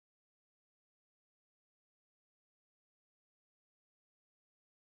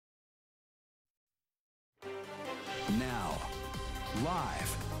now.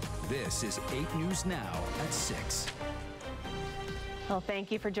 Live, this is 8 News Now at 6. Well,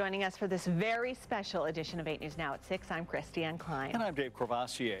 thank you for joining us for this very special edition of 8 News Now at 6. I'm Christiane Klein. And I'm Dave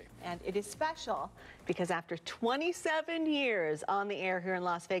Courvoisier. And it is special because after 27 years on the air here in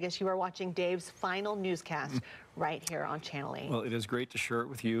Las Vegas, you are watching Dave's final newscast right here on Channel 8. Well, it is great to share it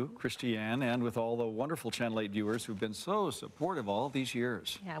with you, Christiane, and with all the wonderful Channel 8 viewers who've been so supportive all these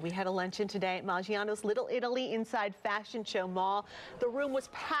years. Yeah, we had a luncheon today at Maggiano's Little Italy inside Fashion Show Mall. The room was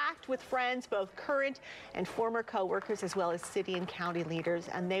packed with friends, both current and former co-workers, as well as city and county leaders,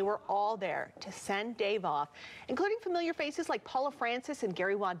 and they were all there to send Dave off, including familiar faces like Paula Francis and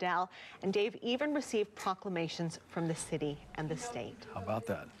Gary Waddell, and Dave even received proclamations from the city and the state. How about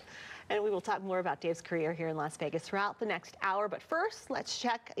that? And we will talk more about Dave's career here in Las Vegas throughout the next hour. But first, let's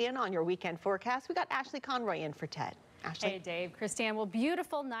check in on your weekend forecast. We got Ashley Conroy in for Ted. Ashley. Hey, Dave. Christiane, well,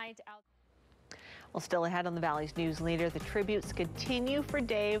 beautiful night out. Well, still ahead on the Valley's news leader, the tributes continue for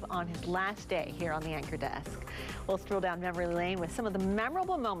Dave on his last day here on the anchor desk. We'll stroll down memory lane with some of the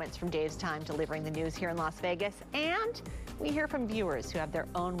memorable moments from Dave's time delivering the news here in Las Vegas. And we hear from viewers who have their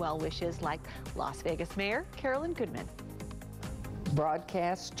own well wishes, like Las Vegas Mayor Carolyn Goodman.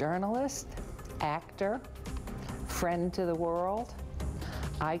 Broadcast journalist, actor, friend to the world,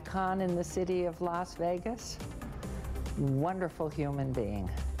 icon in the city of Las Vegas, wonderful human being.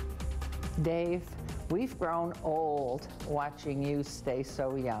 Dave, we've grown old watching you stay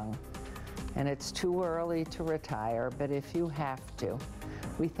so young, and it's too early to retire, but if you have to,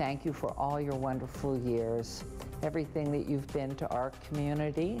 we thank you for all your wonderful years, everything that you've been to our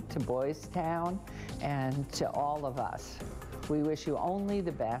community, to Boys Town, and to all of us. We wish you only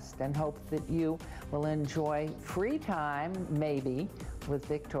the best and hope that you will enjoy free time, maybe, with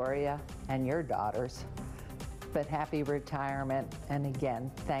Victoria and your daughters. But happy retirement, and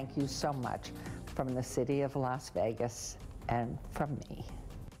again, thank you so much from the city of Las Vegas and from me.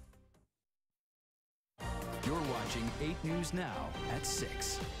 You're watching 8 News Now at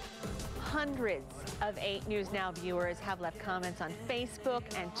 6. Hundreds of 8 News Now viewers have left comments on Facebook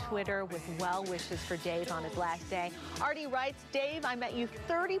and Twitter with well wishes for Dave on his last day. Artie writes, Dave, I met you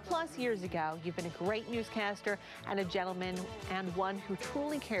 30+ years ago. You've been a great newscaster and a gentleman and one who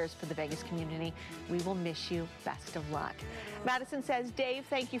truly cares for the Vegas community. We will miss you. Best of luck. Madison says, Dave,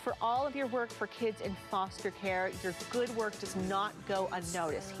 thank you for all of your work for kids in foster care. Your good work does not go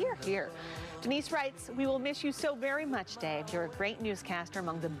unnoticed. Hear, hear. Denise writes, we will miss you so very much, Dave. You're a great newscaster,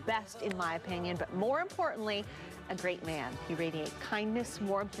 among the best in my opinion, but more importantly, a great man. You radiate kindness,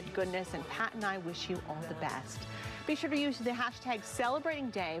 warmth, and goodness, and Pat and I wish you all the best. Be sure to use the hashtag Celebrating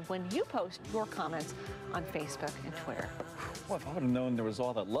Dave when you post your comments on Facebook and Twitter. Well, if I would have known there was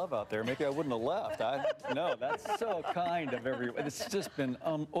all that love out there, maybe I wouldn't have left. No, that's so kind of everyone. It's just been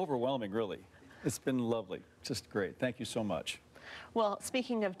overwhelming, really. It's been lovely. Just great. Thank you so much. Well,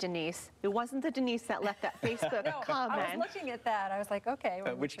 speaking of Denise, it wasn't the Denise that left that Facebook comment. I was looking at that. I was like, okay.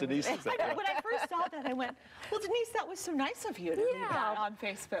 Well, which Denise is that? When I first saw that, I went, well, Denise, that was so nice of you to do that on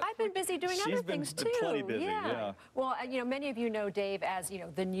Facebook. I've been busy doing other things, too. She's been plenty busy, yeah. Well, you know, many of you know Dave as, you know,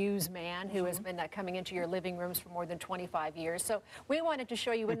 the newsman who has been coming into your living rooms for more than 25 years. So we wanted to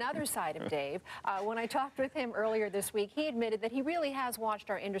show you another side of Dave. When I talked with him earlier this week, he admitted that he really has watched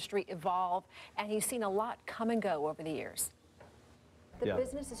our industry evolve, and he's seen a lot come and go over the years. The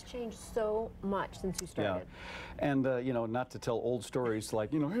business has changed so much since you started. Yeah. And, you know, not to tell old stories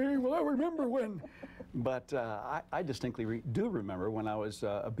like, you know, hey, well, I remember when. But I distinctly do remember when I was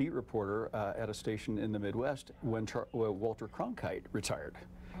a beat reporter at a station in the Midwest when Walter Cronkite retired.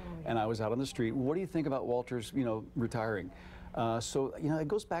 And I was out on the street. What do you think about Walter's, you know, retiring? So, you know, it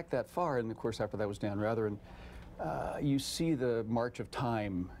goes back that far. And, of course, after that was Dan Rather. And you see the march of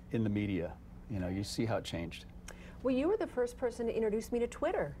time in the media. You know, you see how it changed. Well, you were the first person to introduce me to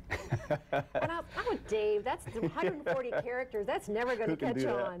Twitter. And I'm Dave, that's 140 characters. That's never going to catch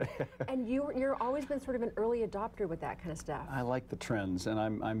on. And you're always been sort of an early adopter with that kind of stuff. I like the trends, and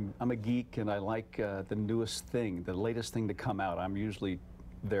I'm a geek, and I like the newest thing, the latest thing to come out. I'm usually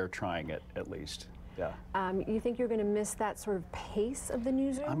there trying it, at least. Yeah. You think you're going to miss that sort of pace of the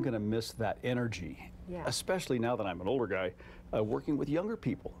newsroom? I'm going to miss that energy, especially now that I'm an older guy, working with younger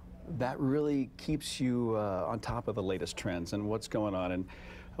people. That really keeps you on top of the latest trends and what's going on, and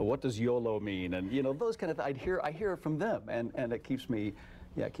what does YOLO mean, and you know, those kind of I hear it from them, and it keeps me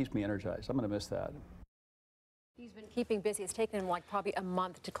energized. I'm going to miss that. He's been keeping busy. It's taken him like probably a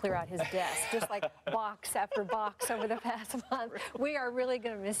month to clear out his desk, just like box after box over the past month. We are really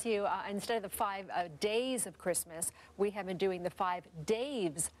going to miss you. Instead of the 5 days of Christmas, we have been doing the 5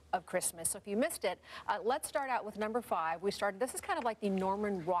 Daves of Christmas. So if you missed it, let's start out with number 5. This is kind of like the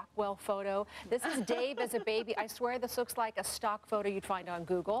Norman Rockwell photo. This is Dave as a baby. I swear this looks like a stock photo you'd find on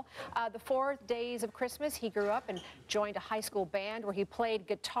Google. The 4 days of Christmas, he grew up and joined a high school band where he played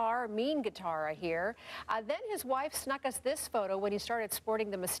guitar, mean guitar, I hear. Then his wife snuck us this photo when he started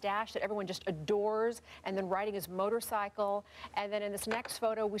sporting the mustache that everyone just adores, and then riding his motorcycle. And then in this next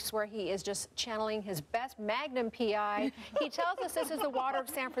photo, we swear he is just channeling his best Magnum PI. He tells us this is the water of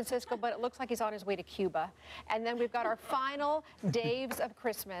San Francisco, but it looks like he's on his way to Cuba. And then we've got our final Daves of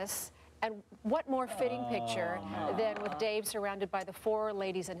Christmas. And what more fitting picture than with Dave surrounded by the 4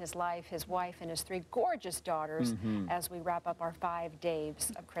 ladies in his life, his wife and his 3 gorgeous daughters, as we wrap up our 5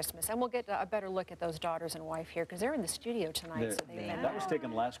 Daves of Christmas. And we'll get a better look at those daughters and wife here because they're in the studio tonight. That was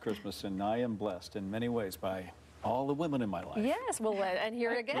taken last Christmas, and I am blessed in many ways by all the women in my life. Yes, well, and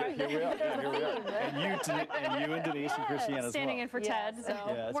here again. Here we are. And you and Denise and Christiane as well. Standing in for Ted,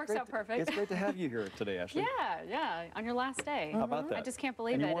 so works out perfect. It's great to have you here today, Ashley. Yeah, on your last day. How about that? I just can't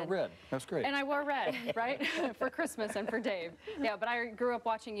believe and it. You wore red. That's great. And I wore red, right, for Christmas and for Dave. Yeah, but I grew up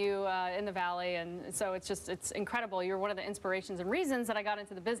watching you in the Valley, and so it's incredible. You're one of the inspirations and reasons that I got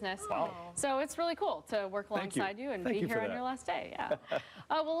into the business. Wow. So it's really cool to work alongside you and be here on your last day. Yeah.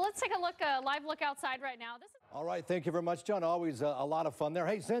 Well, let's take a look, live look outside right now. All right, thank you very much, John. Always a lot of fun there.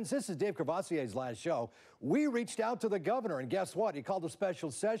 Hey, since this is Dave Courvoisier's last show, we reached out to the governor, and guess what? He called a special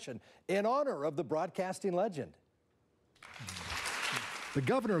session in honor of the broadcasting legend. The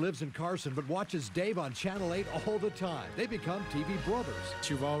governor lives in Carson, but watches Dave on Channel 8 all the time. They become TV brothers.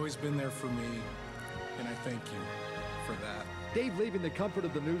 You've always been there for me, and I thank you for that. Dave leaving the comfort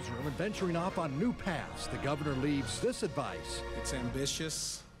of the newsroom and venturing off on new paths. The governor leaves this advice. It's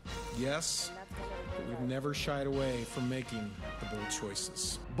ambitious, yes, but we've never shied away from making the bold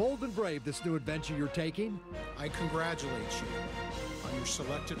choices. Bold and brave, this new adventure you're taking. I congratulate you on your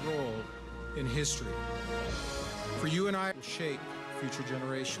selected role in history. For you and I will shape future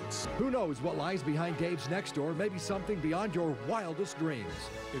generations. Who knows what lies behind Dave's next door? Maybe something beyond your wildest dreams.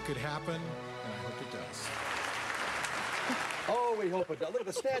 It could happen, and I hope it does. Oh, we hope it does. Look at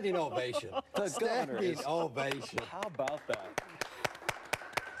the standing ovation. The standing ovation. How about that?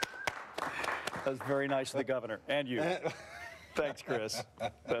 That was very nice of the governor and you. Thanks, Chris.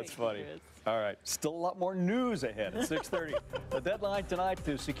 That's funny. All right, still a lot more news ahead at 6:30. The deadline tonight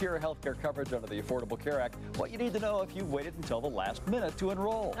to secure health care coverage under the Affordable Care Act. What you need to know if you've waited until the last minute to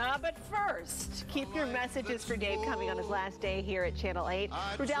enroll. But first, keep your messages for Dave coming on his last day here at Channel 8.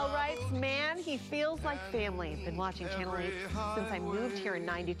 Rudell writes, man, he feels like family. Been watching Channel 8 since I moved here in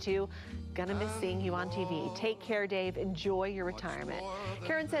 '92. Gonna miss seeing you on TV. Take care, Dave. Enjoy your retirement.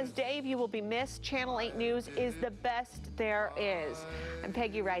 Karen says, Dave, you will be missed. Channel 8 News is the best there is. And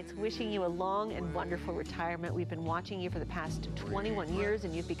Peggy writes, wishing you a long and wonderful retirement. We've been watching you for the past 21 years,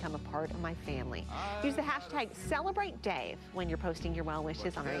 and you've become a part of my family. Use the hashtag #CelebrateDave when you're posting your well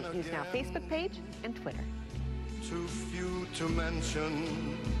wishes on our 8 News Now Facebook page and Twitter. Too few to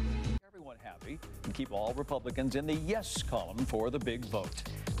mention. Everyone happy and keep all Republicans in the yes column for the big vote.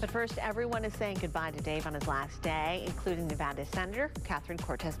 But first, everyone is saying goodbye to Dave on his last day, including Nevada Senator Catherine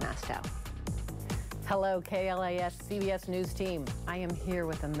Cortez Masto. Hello, KLAS-CBS News team. I am here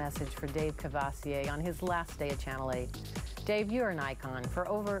with a message for Dave Courvoisier on his last day at Channel 8. Dave, you're an icon. For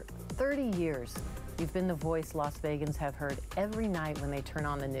over 30 years, you've been the voice Las Vegans have heard every night when they turn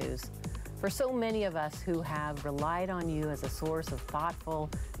on the news. For so many of us who have relied on you as a source of thoughtful,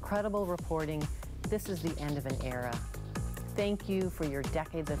 credible reporting, this is the end of an era. Thank you for your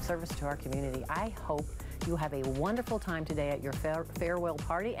decades of service to our community. I hope you have a wonderful time today at your farewell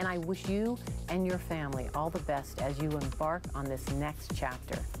party, and I wish you and your family all the best as you embark on this next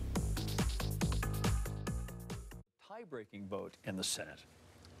chapter. Tie-breaking vote in the Senate.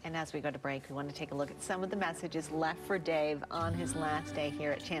 And as we go to break, we want to take a look at some of the messages left for Dave on his last day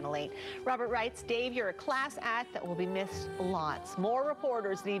here at Channel 8. Robert writes, Dave, you're a class act that will be missed lots. More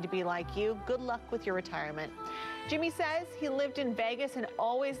reporters need to be like you. Good luck with your retirement. Jimmy says he lived in Vegas and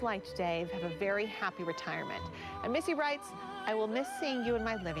always liked Dave. Have a very happy retirement. And Missy writes, I will miss seeing you in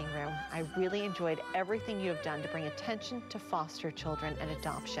my living room. I really enjoyed everything you have done to bring attention to foster children and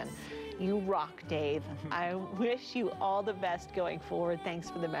adoption. You rock, Dave. I wish you all the best going forward. Thanks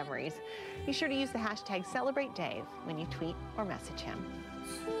for the memories. Be sure to use the hashtag #CelebrateDave when you tweet or message him.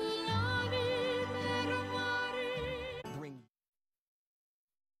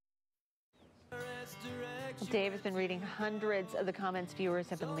 Dave has been reading hundreds of the comments viewers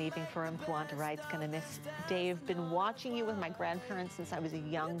have been leaving for him. Kawanta writes, gonna miss Dave. Been watching you with my grandparents since I was a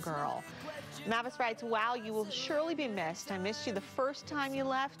young girl. Mavis writes, wow, you will surely be missed. I missed you the first time you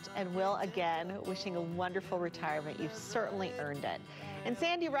left and will again. Wishing a wonderful retirement. You've certainly earned it. And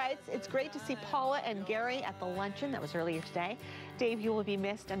Sandy writes, it's great to see Paula and Gary at the luncheon. That was earlier today. Dave, you will be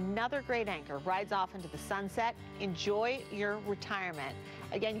missed. Another great anchor rides off into the sunset. Enjoy your retirement.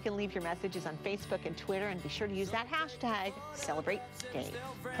 Again, you can leave your messages on Facebook and Twitter, and be sure to use that hashtag, #CelebrateDave.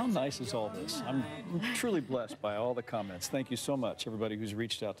 How nice is all this? I'm truly blessed by all the comments. Thank you so much, everybody who's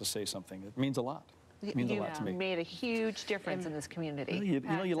reached out to say something. It means a lot. It means a lot to me. You made a huge difference in this community. Well, you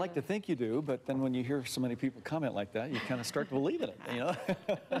know, you like to think you do, but then when you hear so many people comment like that, you kind of start to believe in it, you know?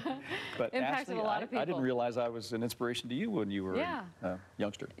 But Impacted Ashley, a lot of people. I didn't realize I was an inspiration to you when you were a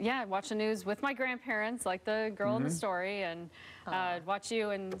youngster. Yeah, I watch the news with my grandparents, like the girl in the story, and watch you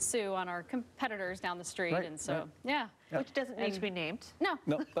and Sue on our competitors down the street. Right, and so, yeah. Which doesn't need to be named. No.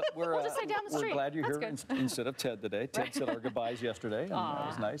 No, but we're, We'll just say down the street. we're glad you're That's here instead of Ted today. Ted said our goodbyes yesterday, and that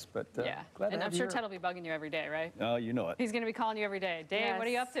was nice, but yeah. glad to And have I'm you sure here. Ted will be bugging you every day, right? Oh, you know it. He's going to be calling you every day. Dave, what are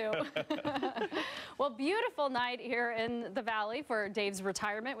you up to? Well, beautiful night here in the Valley for Dave's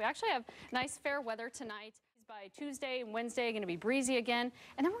retirement. We actually have nice fair weather tonight. By Tuesday and Wednesday, going to be breezy again.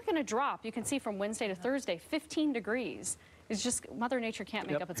 And then we're going to drop. You can see from Wednesday to Thursday, 15 degrees. It's just Mother Nature can't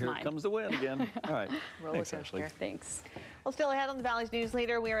make up its mind. Here comes the wind again. All right. Thanks, Ashley. Thanks. Well, still ahead on the Valley's News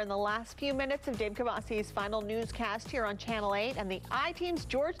Leader, we are in the last few minutes of Dave Courvoisier's final newscast here on Channel 8. And the I-Team's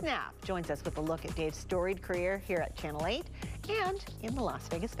George Knapp joins us with a look at Dave's storied career here at Channel 8 and in the Las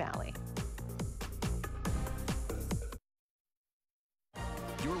Vegas Valley.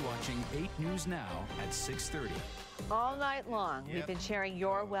 You're watching 8 News Now at 6:30. All night long, we've been sharing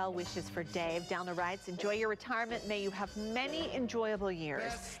your well wishes for Dave. Down the writes, enjoy your retirement. May you have many enjoyable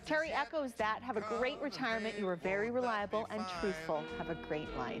years. Terry echoes that. Have a great retirement. You are very reliable and truthful. Have a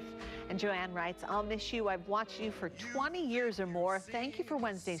great life. And Joanne writes, I'll miss you. I've watched you for 20 years or more. Thank you for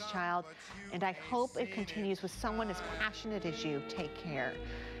Wednesday's Child. And I hope it continues with someone as passionate as you. Take care.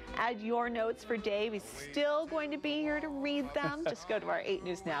 Add your notes for Dave. He's still going to be here to read them. Just go to our 8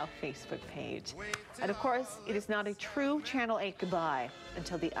 News Now Facebook page. And of course, it is not a true Channel 8 goodbye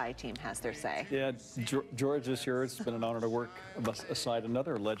until the I-Team has their say. Yeah, George, this year it's been an honor to work aside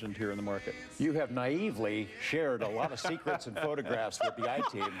another legend here in the market. You have naively shared a lot of secrets and photographs with the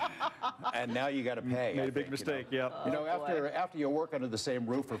I-Team, and now you got to pay. Made a big mistake, yeah. You know, after you work under the same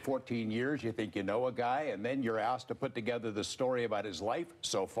roof for 14 years, you think you know a guy, and then you're asked to put together the story about his life,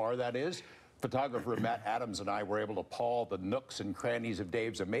 so far that is. Photographer Matt Adams and I were able to paw the nooks and crannies of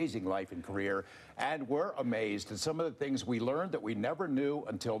Dave's amazing life and career, and we're amazed at some of the things we learned that we never knew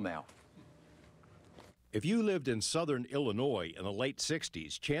until now. If you lived in southern Illinois in the late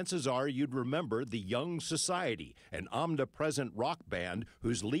 60s, chances are you'd remember the Young Society, an omnipresent rock band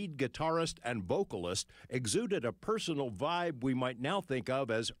whose lead guitarist and vocalist exuded a personal vibe we might now think of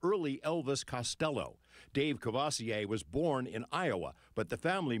as early Elvis Costello. Dave Courvoisier was born in Iowa, but the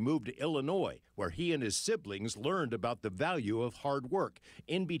family moved to Illinois, where he and his siblings learned about the value of hard work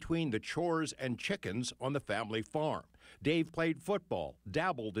in between the chores and chickens on the family farm. Dave played football,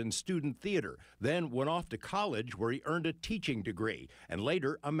 dabbled in student theater, then went off to college where he earned a teaching degree and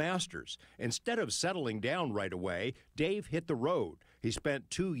later a master's. Instead of settling down right away, Dave hit the road. He spent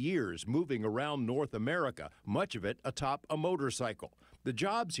 2 years moving around North America, much of it atop a motorcycle. The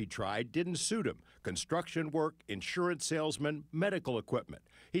jobs he tried didn't suit him: construction work, insurance salesman, medical equipment.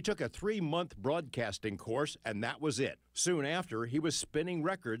 He took a 3-month broadcasting course, and that was it. Soon after, he was spinning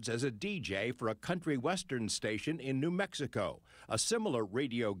records as a DJ for a country western station in New Mexico. A similar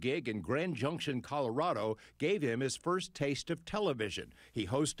radio gig in Grand Junction, Colorado, gave him his first taste of television. He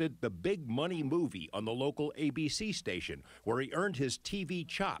hosted The Big Money Movie on the local ABC station, where he earned his TV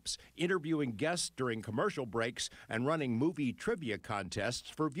chops, interviewing guests during commercial breaks and running movie trivia contests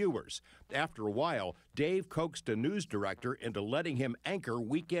for viewers. After a while, Dave coaxed a news director into letting him anchor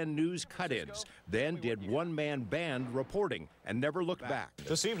weekend news cut-ins, then did one-man band reporting and never looked back.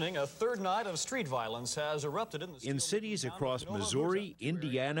 This evening, a third night of street violence has erupted in cities across Missouri,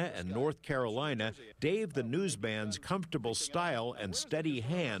 Indiana, and North Carolina. Dave the newsman's comfortable style and steady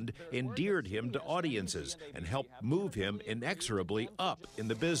hand endeared him to audiences and helped move him inexorably up in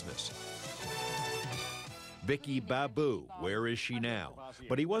the business. Vicky Babu, where is she now?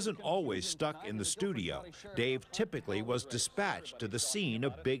 But he wasn't always stuck in the studio. Dave typically was dispatched to the scene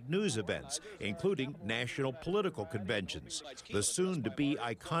of big news events, including national political conventions. The soon-to-be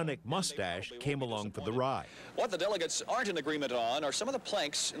iconic mustache came along for the ride. What the delegates aren't in agreement on are some of the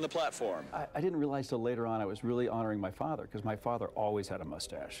planks in the platform. I didn't realize till later on I was really honoring my father, because my father always had a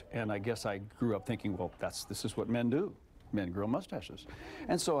mustache. And I guess I grew up thinking, well, this is what men do. Men grow mustaches.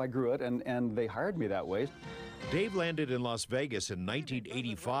 And so I grew it, and they hired me that way. Dave landed in Las Vegas in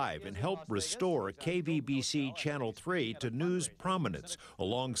 1985 and helped restore KVBC Channel 3 to news prominence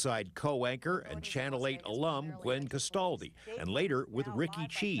alongside co-anchor and Channel 8 alum Gwen Castaldi, and later with Ricky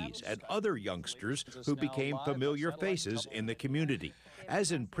Cheese and other youngsters who became familiar faces in the community.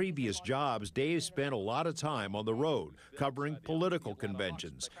 As in previous jobs, Dave spent a lot of time on the road, covering political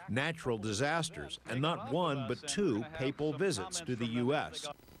conventions, natural disasters, and not one but two papal visits to the U.S.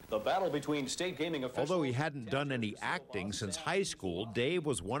 The battle between state gaming officials. Although he hadn't done any acting since high school, Dave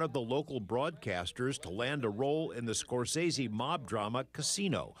was one of the local broadcasters to land a role in the Scorsese mob drama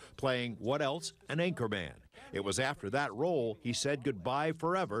Casino, playing what else? An anchorman. It was after that role he said goodbye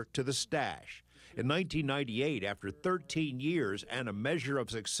forever to the stash. In 1998, after 13 years and a measure of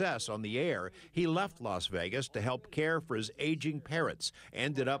success on the air, he left Las Vegas to help care for his aging parents,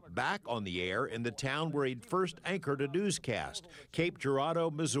 ended up back on the air in the town where he'd first anchored a newscast, Cape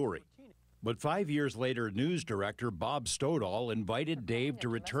Girardeau, Missouri. But 5 years later, news director Bob Stoddall invited Dave to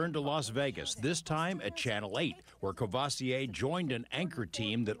return to Las Vegas, this time at Channel 8, where Courvoisier joined an anchor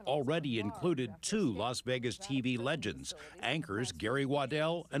team that already included two Las Vegas TV legends, anchors Gary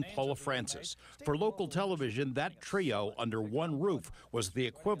Waddell and Paula Francis. For local television, that trio under one roof was the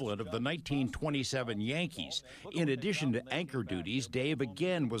equivalent of the 1927 Yankees. In addition to anchor duties, Dave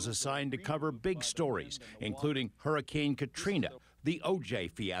again was assigned to cover big stories, including Hurricane Katrina, the O.J.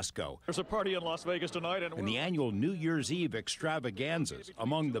 fiasco. There's a party in Las Vegas tonight, and the annual New Year's Eve extravaganzas,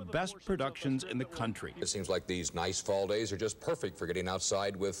 among the best productions in the country. It seems like these nice fall days are just perfect for getting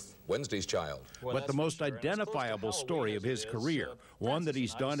outside with Wednesday's Child. But the most identifiable story of his career, one that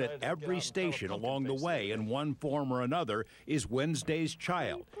he's done at every station along the way in one form or another, is Wednesday's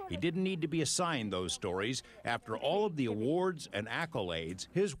Child. He didn't need to be assigned those stories. After all of the awards and accolades,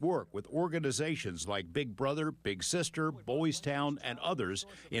 his work with organizations like Big Brother, Big Sister, Boys Town, and others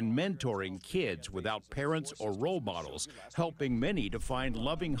in mentoring kids without parents or role models, helping many to find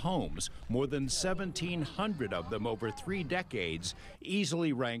loving homes, more than 1,700 of them over 3 decades,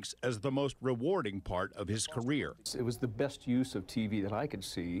 easily ranks as the most rewarding part of his career. It was the best use of TV that I could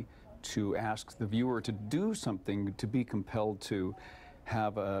see to ask the viewer to do something, to be compelled to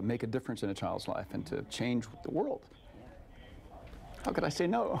have make a difference in a child's life and to change the world. How could I say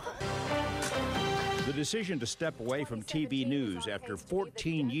no? The decision to step away from TV news after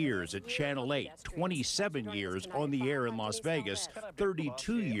 14 years at Channel 8, 27 years on the air in Las Vegas,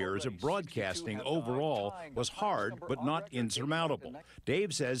 32 years of broadcasting overall was hard but not insurmountable.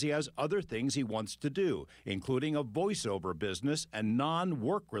 Dave says he has other things he wants to do, including a voiceover business and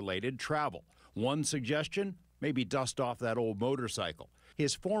non-work-related travel. One suggestion? Maybe dust off that old motorcycle.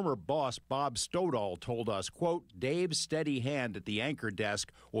 His former boss, Bob Stoddall, told us, quote, Dave's steady hand at the anchor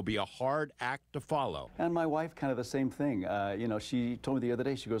desk will be a hard act to follow. And my wife, kind of the same thing. You know, she told me the other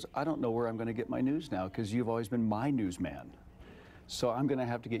day, she goes, I don't know where I'm going to get my news now because you've always been my newsman. So I'm going to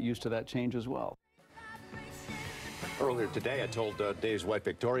have to get used to that change as well. Earlier today, I told Dave's wife,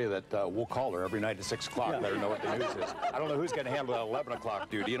 Victoria, that we'll call her every night at 6 o'clock, let her know what the news is. I don't know who's going to handle that 11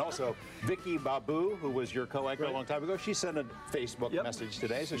 o'clock duty. And also, Vicky Babu, who was your co-anchor a long time ago, she sent a Facebook message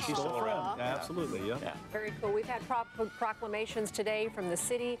today, so she's still around. Absolutely, yeah. Very cool. We've had proclamations today from the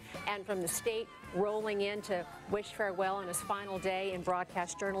city and from the state rolling in to wish farewell on his final day in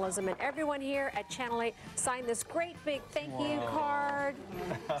broadcast journalism. And everyone here at Channel 8 signed this great big thank you card.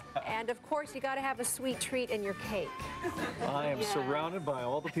 And of course, you got to have a sweet treat in your cake. I am surrounded by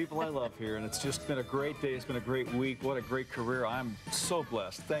all the people I love here, and it's just been a great day. It's been a great week. What a great career. I'm so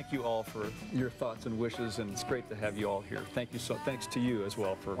blessed. Thank you all for your thoughts and wishes, and it's great to have you all here. Thank you. Thanks to you as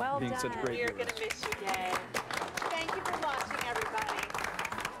well for being such great viewers. We're going to miss you, Dave.